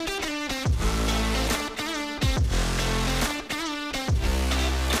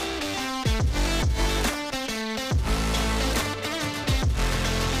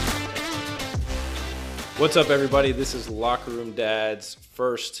What's up, everybody? This is Locker Room Dad's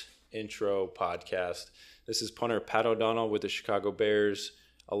first intro podcast. This is punter Pat O'Donnell with the Chicago Bears,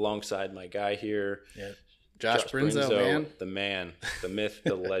 alongside my guy here, Josh Brinzo, man, the myth,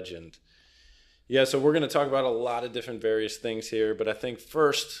 the legend. Yeah, so we're going to talk about a lot of different various things here, but I think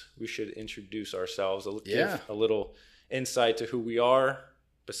first we should introduce ourselves, give a little insight to who we are,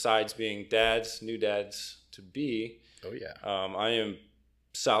 besides being dads, new dads to be. Oh, yeah. I am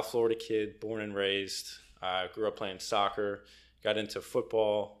South Florida kid, born and raised. I grew up playing soccer, got into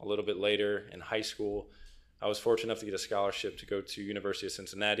football a little bit later in high school. I was fortunate enough to get a scholarship to go to University of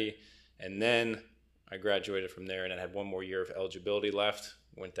Cincinnati, and then I graduated from there and I had one more year of eligibility left.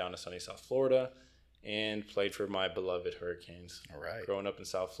 Went down to sunny South Florida and played for my beloved Hurricanes. All right. Growing up in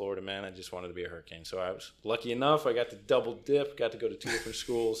South Florida, man, I just wanted to be a Hurricane. So I was lucky enough. I got to double dip, got to go to two different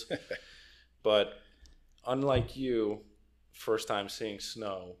schools. But unlike you, first time seeing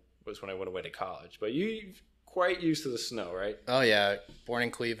snow was when I went away to college. But you're quite used to the snow, right? Oh, yeah. Born in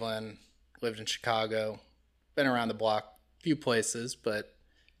Cleveland, lived in Chicago, been around the block, a few places, but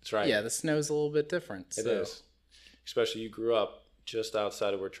that's right. Yeah, the snow's a little bit different. It is. Especially you grew up just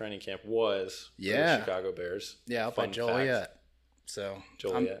outside of where training camp was for the Chicago Bears. Yeah, up by Joliet. So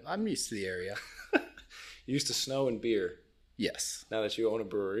I'm used to the area. Used to snow and beer. Yes. Now that you own a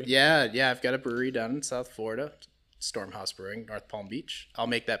brewery. Yeah, I've got a brewery down in South Florida. Stormhouse Brewing, North Palm Beach. I'll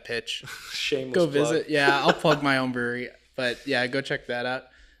make that pitch. Shameless Go plug. visit. Yeah, I'll plug my own brewery. But yeah, go check that out.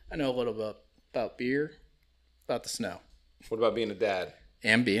 I know a little bit about beer, about the snow. What about being a dad?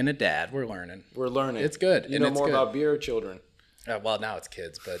 And being a dad. We're learning. It's good. You know more about beer or children? Well, now it's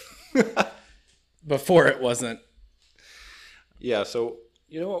kids, but before it wasn't. Yeah, so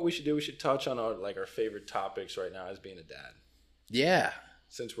you know what we should do? We should touch on our favorite topics right now as being a dad. Yeah.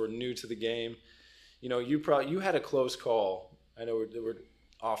 Since we're new to the game. You know, you had a close call. I know we're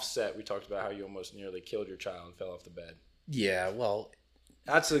offset. We talked about how you almost nearly killed your child and fell off the bed. Yeah, well,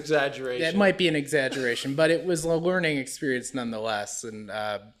 that's an exaggeration. That might be an exaggeration, but it was a learning experience nonetheless. And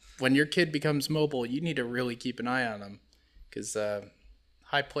when your kid becomes mobile, you need to really keep an eye on them because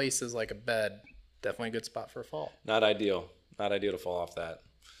high places like a bed, definitely a good spot for a fall. Not ideal. Not ideal to fall off that.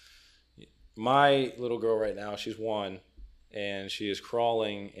 My little girl right now, she's 1. And she is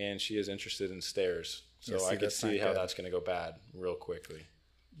crawling, and she is interested in stairs. So I can see how that's going to go bad real quickly.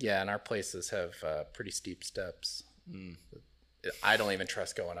 Yeah, and our places have pretty steep steps. I don't even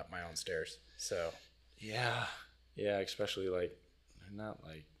trust going up my own stairs. So yeah, especially they're not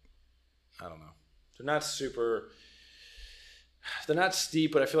I don't know. They're not steep,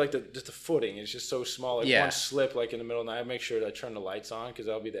 but I feel like just the footing is just so small. One slip in the middle of the night, I make sure that I turn the lights on because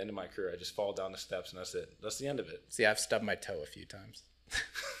that'll be the end of my career. I just fall down the steps and that's it. That's the end of it. See, I've stubbed my toe a few times.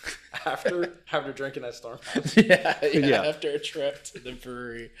 After drinking that Stormhouse? Yeah, after a trip to the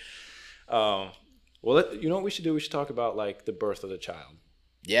brewery. Well, you know what we should do? We should talk about the birth of the child.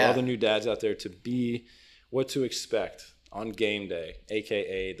 Yeah. All the new dads out there what to expect on game day,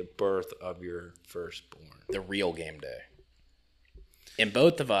 a.k.a. the birth of your firstborn. The real game day. And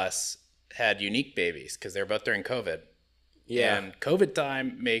both of us had unique babies because they were both during COVID. Yeah. And COVID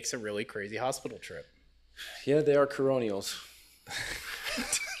time makes a really crazy hospital trip. Yeah, they are Coronials.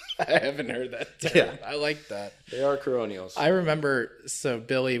 I haven't heard that term. Yeah. I like that. They are Coronials. I remember, so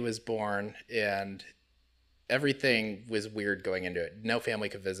Billy was born and everything was weird going into it. No family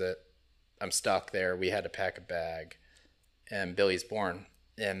could visit. I'm stuck there. We had to pack a bag. And Billy's born.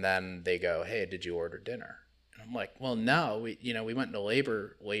 And then they go, hey, did you order dinner? I'm like, well, no, we went into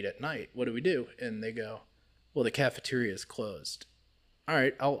labor late at night. What do we do? And they go, well, the cafeteria is closed. All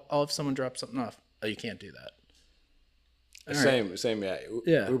right, I'll have someone drop something off. Oh, you can't do that. Same,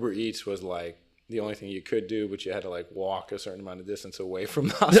 yeah. Uber Eats was the only thing you could do, but you had to walk a certain amount of distance away from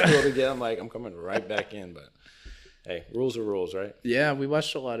the hospital to get. I'm coming right back in, but hey, rules are rules, right? Yeah, we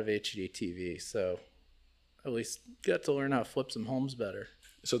watched a lot of HGTV, so at least got to learn how to flip some homes better.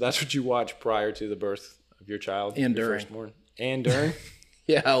 So that's what you watched prior to the birth of your child and your during firstborn, and during.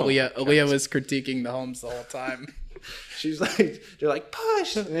 Yeah, Aaliyah was critiquing the homes the whole time. She's they're like,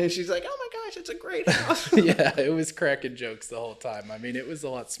 push, and then she's like, oh my gosh, it's a great house. Yeah, it was cracking jokes the whole time. I mean, it was a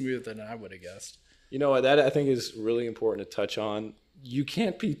lot smoother than I would have guessed. You know what? That I think is really important to touch on. You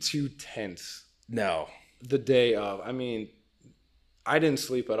can't be too tense. No. The day of. I mean, I didn't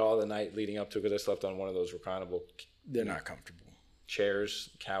sleep at all the night leading up to it because I slept on one of those reclinable. They're not comfortable. Chairs,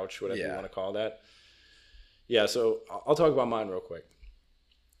 couch, whatever you want to call that. Yeah, so I'll talk about mine real quick.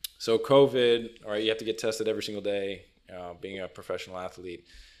 So COVID, all right, you have to get tested every single day, being a professional athlete.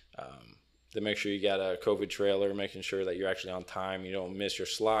 To make sure you got a COVID trailer, making sure that you're actually on time, you don't miss your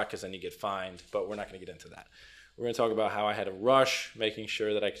slot because then you get fined. But we're not going to get into that. We're going to talk about how I had to rush, making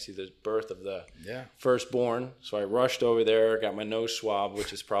sure that I could see the birth of the firstborn. So I rushed over there, got my nose swabbed,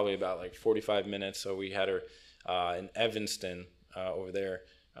 which is probably about like 45 minutes. So we had her in Evanston over there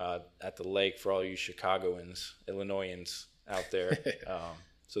at the lake for all you Chicagoans, Illinoisans out there.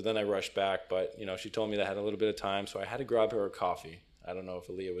 So then I rushed back, but she told me that I had a little bit of time, so I had to grab her a coffee. I don't know if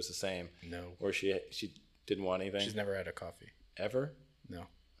Aaliyah was the same. No. Or she didn't want anything. She's never had a coffee. Ever? No.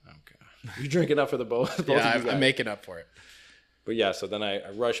 Okay. You drink enough for the both of you guys. I'm making up for it. But yeah, so then I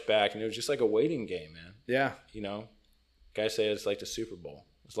rushed back, and it was just like a waiting game, man. Yeah. Guys say it's like the Super Bowl.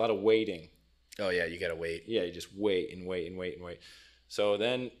 There's a lot of waiting. Oh, yeah, you got to wait. Yeah, you just wait and wait and wait and wait. So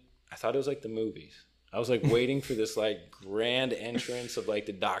then I thought it was like the movies. I was like waiting for this like grand entrance of like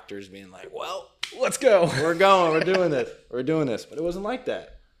the doctors being like, well, let's go. We're going. We're doing this. But it wasn't like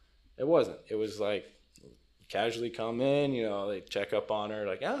that. It wasn't. It was like casually come in, they check up on her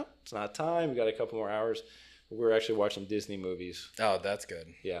like, it's not time. We got a couple more hours. We were actually watching Disney movies. Oh, that's good.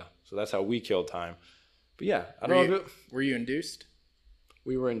 Yeah. So that's how we killed time. But yeah, I don't know. Were you induced?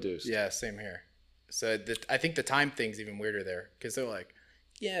 We were induced. Yeah, same here. So I think the time thing's even weirder there because they're like,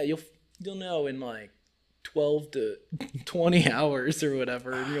 yeah, you'll know in like 12 to 20 hours or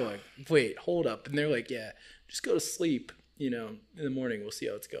whatever. And you're like, wait, hold up. And they're like, yeah, just go to sleep. In the morning, we'll see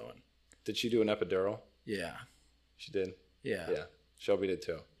how it's going. Did she do an epidural? Yeah. She did? Yeah. Yeah. Shelby did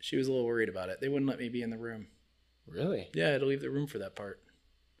too. She was a little worried about it. They wouldn't let me be in the room. Really? Yeah, I had to leave the room for that part.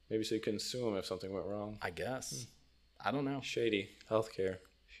 Maybe so you couldn't sue him if something went wrong. I guess. I don't know. Shady. Healthcare.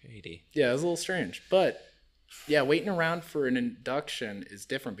 Shady. Yeah, it was a little strange. But yeah, waiting around for an induction is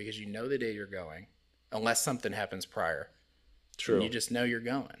different because you know the day you're going. Unless something happens prior. True. And you just know you're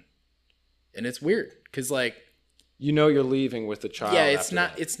going. And it's weird because like you're leaving with the child. Yeah,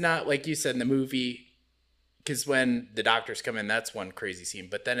 it's not like you said in the movie, because when the doctors come in, that's one crazy scene.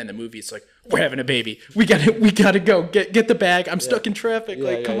 But then in the movie, it's like, we're having a baby. We gotta go. Get the bag. I'm stuck in traffic.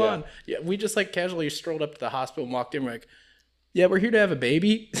 Come on. Yeah, we just like casually strolled up to the hospital and walked in. We're like, yeah, we're here to have a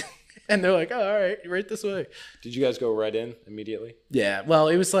baby. And they're like, oh, all right, right this way. Did you guys go right in immediately? Yeah. Well,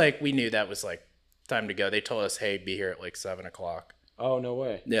 it was like, we knew that was like time to go. They told us, hey, be here at like 7:00. Oh, no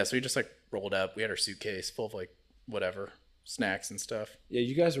way. Yeah. So we just like rolled up. We had our suitcase full of like whatever, snacks and stuff. Yeah.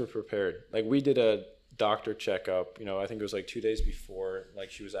 You guys were prepared. Like we did a doctor checkup, I think it was like 2 days before, like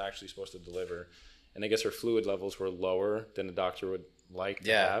she was actually supposed to deliver. And I guess her fluid levels were lower than the doctor would like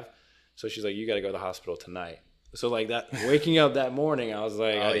to have. So she's like, you got to go to the hospital tonight. So like that, waking up that morning, I was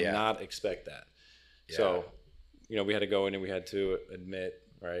like, I did not expect that. Yeah. So, we had to go in and we had to admit,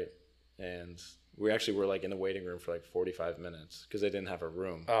 right? And we actually were like in the waiting room for like 45 minutes because they didn't have a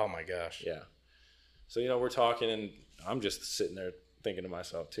room. Oh my gosh. Yeah. So, we're talking and I'm just sitting there thinking to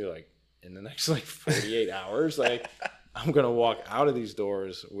myself too, like in the next like 48 hours, like I'm going to walk out of these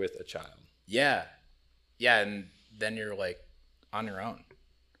doors with a child. Yeah. Yeah. And then you're like on your own.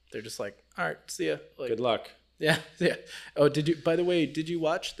 They're just like, all right, see ya. Like, good luck. Yeah. Oh, by the way, did you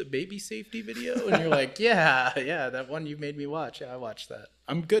watch the baby safety video? And you're like, yeah, that one you made me watch. Yeah, I watched that.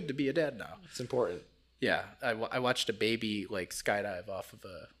 I'm good to be a dad now. It's important. Yeah. I watched a baby like skydive off of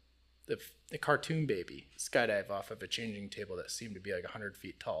a cartoon baby skydive off of a changing table that seemed to be like 100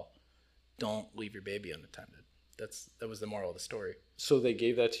 feet tall. Don't leave your baby unattended. That was the moral of the story. So they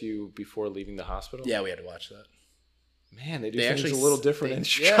gave that to you before leaving the hospital? Yeah, we had to watch that. Man, they do things a little different in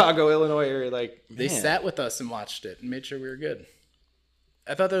Chicago, Illinois area. Like they sat with us and watched it and made sure we were good.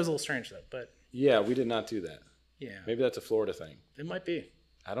 I thought that was a little strange though, but yeah, we did not do that. Yeah, maybe that's a Florida thing. It might be.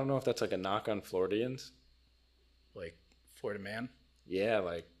 I don't know if that's like a knock on Floridians. Like Florida man. Yeah,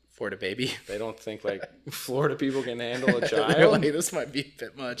 like Florida baby. They don't think like Florida people can handle a child. Really, this might be a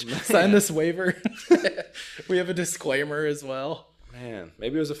bit much. Sign this waiver. We have a disclaimer as well. Man,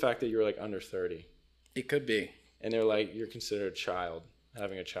 maybe it was the fact that you were like under 30. It could be. And they're like, you're considered a child,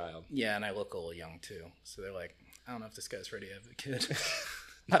 having a child. Yeah, and I look a little young too. So they're like, I don't know if this guy's ready to have a kid.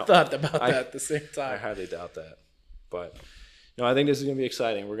 I thought about that at the same time. I highly doubt that. But, I think this is going to be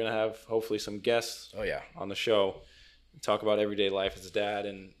exciting. We're going to have, hopefully, some guests on the show. Talk about everyday life as a dad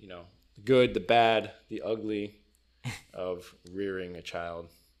and, the good, the bad, the ugly of rearing a child.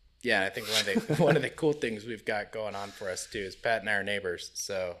 Yeah, I think one of the cool things we've got going on for us, too, is Pat and I are neighbors.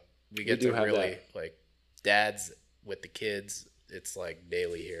 So we get to really, like, dads with the kids, it's like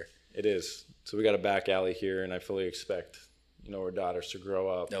daily here. It is. So we got a back alley here, and I fully expect, our daughters to grow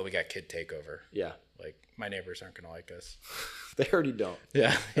up. No, we got kid takeover. Yeah. Like, my neighbors aren't going to like us. They already don't.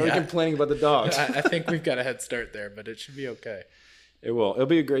 Yeah. They're already complaining about the dogs. I think we've got a head start there, but it should be okay. It will. It'll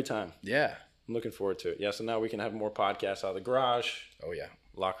be a great time. Yeah. I'm looking forward to it. Yeah, so now we can have more podcasts out of the garage. Oh, yeah.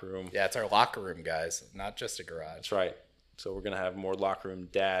 Locker room. Yeah, it's our locker room, guys, not just a garage. That's right. So we're going to have more locker room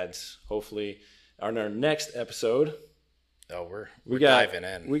dads, hopefully. On our next episode, we're diving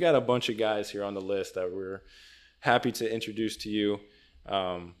in. We got a bunch of guys here on the list that we're happy to introduce to you.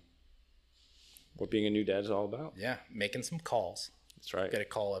 What being a new dad is all about. Yeah, making some calls. That's right. Got to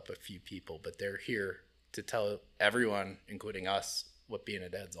call up a few people, but they're here to tell everyone, including us, what being a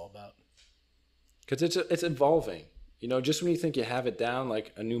dad's all about. Because it's evolving. You know, just when you think you have it down,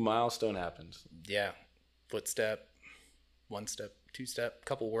 like a new milestone happens. Yeah. Footstep, one step, two step,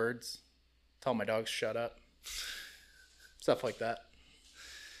 couple words. Tell my dogs shut up. Stuff like that.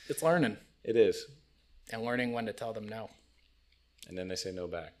 It's learning. It is. And learning when to tell them no. And then they say no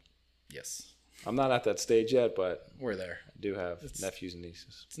back. Yes. I'm not at that stage yet, but we're there. I do have nephews and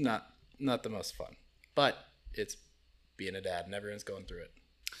nieces. It's not the most fun, but it's being a dad, and everyone's going through it.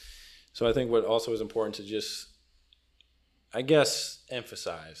 So I think what also is important to just, I guess,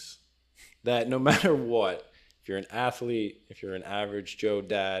 emphasize that no matter what, if you're an athlete, if you're an average Joe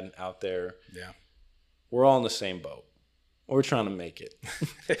dad out there, we're all in the same boat. We're trying to make it.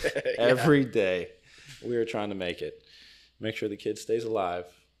 Every day, we are trying to make it. Make sure the kid stays alive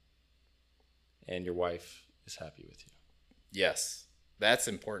and your wife is happy with you. Yes, that's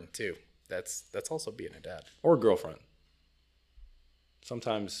important too. That's also being a dad. Or girlfriend.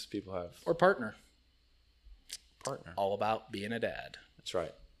 Sometimes people have. Or partner. Partner. All about being a dad. That's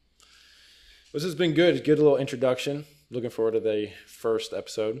right. This has been good. Good little introduction. Looking forward to the first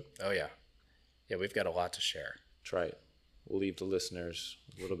episode. Oh, yeah. Yeah, we've got a lot to share. That's right. We'll leave the listeners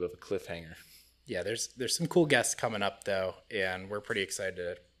a little bit of a cliffhanger. Yeah, there's some cool guests coming up, though, and we're pretty excited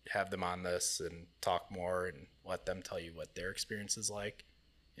to have them on this and talk more and let them tell you what their experience is like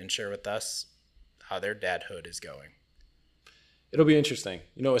and share with us how their dadhood is going. It'll be interesting.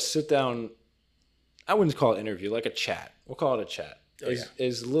 You know, a sit-down, I wouldn't call it an interview, like a chat. We'll call it a chat.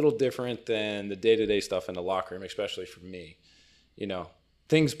 Is a little different than the day-to-day stuff in the locker room, especially for me. You know,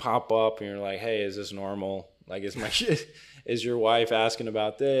 things pop up and you're like, hey, is this normal? Like, is your wife asking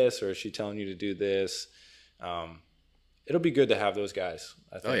about this, or is she telling you to do this? It'll be good to have those guys,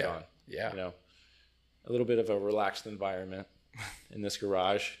 I think, on. Yeah. You know, a little bit of a relaxed environment in this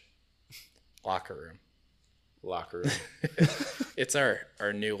garage. Locker room. It's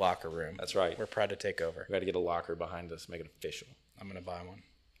our new locker room. That's right. We're proud to take over. We got to get a locker behind us, make it official. I'm going to buy one.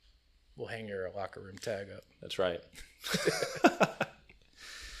 We'll hang your locker room tag up. That's right.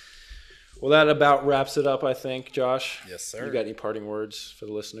 Well, that about wraps it up, I think, Josh. Yes, sir. You got any parting words for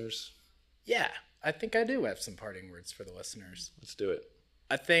the listeners? Yeah, I think I do have some parting words for the listeners. Let's do it.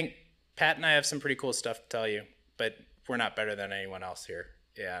 I think Pat and I have some pretty cool stuff to tell you, but we're not better than anyone else here.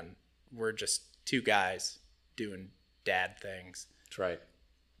 And we're just two guys doing dad things. That's right.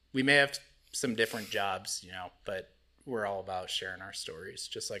 We may have some different jobs, you know, but we're all about sharing our stories,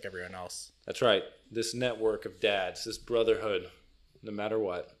 just like everyone else. That's right. This network of dads, this brotherhood, no matter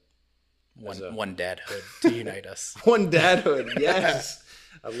what. One dadhood to unite us. One dadhood, yes.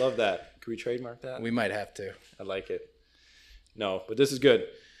 I love that. Can we trademark that? We might have to. I like it. No, but this is good.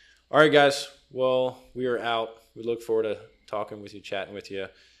 All right, guys. Well, we are out. We look forward to talking with you, chatting with you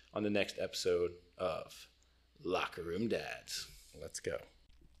on the next episode of Locker Room Dads. Let's go.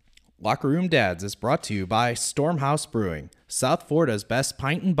 Locker Room Dads is brought to you by Stormhouse Brewing. South Florida's best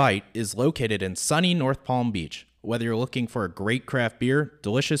pint and bite is located in sunny North Palm Beach. Whether you're looking for a great craft beer,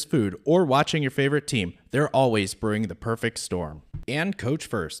 delicious food, or watching your favorite team, they're always brewing the perfect storm. And Coach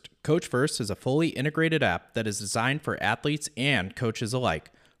First. Coach First is a fully integrated app that is designed for athletes and coaches alike.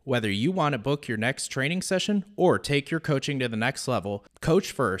 Whether you want to book your next training session or take your coaching to the next level,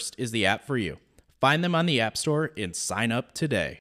 Coach First is the app for you. Find them on the App Store and sign up today.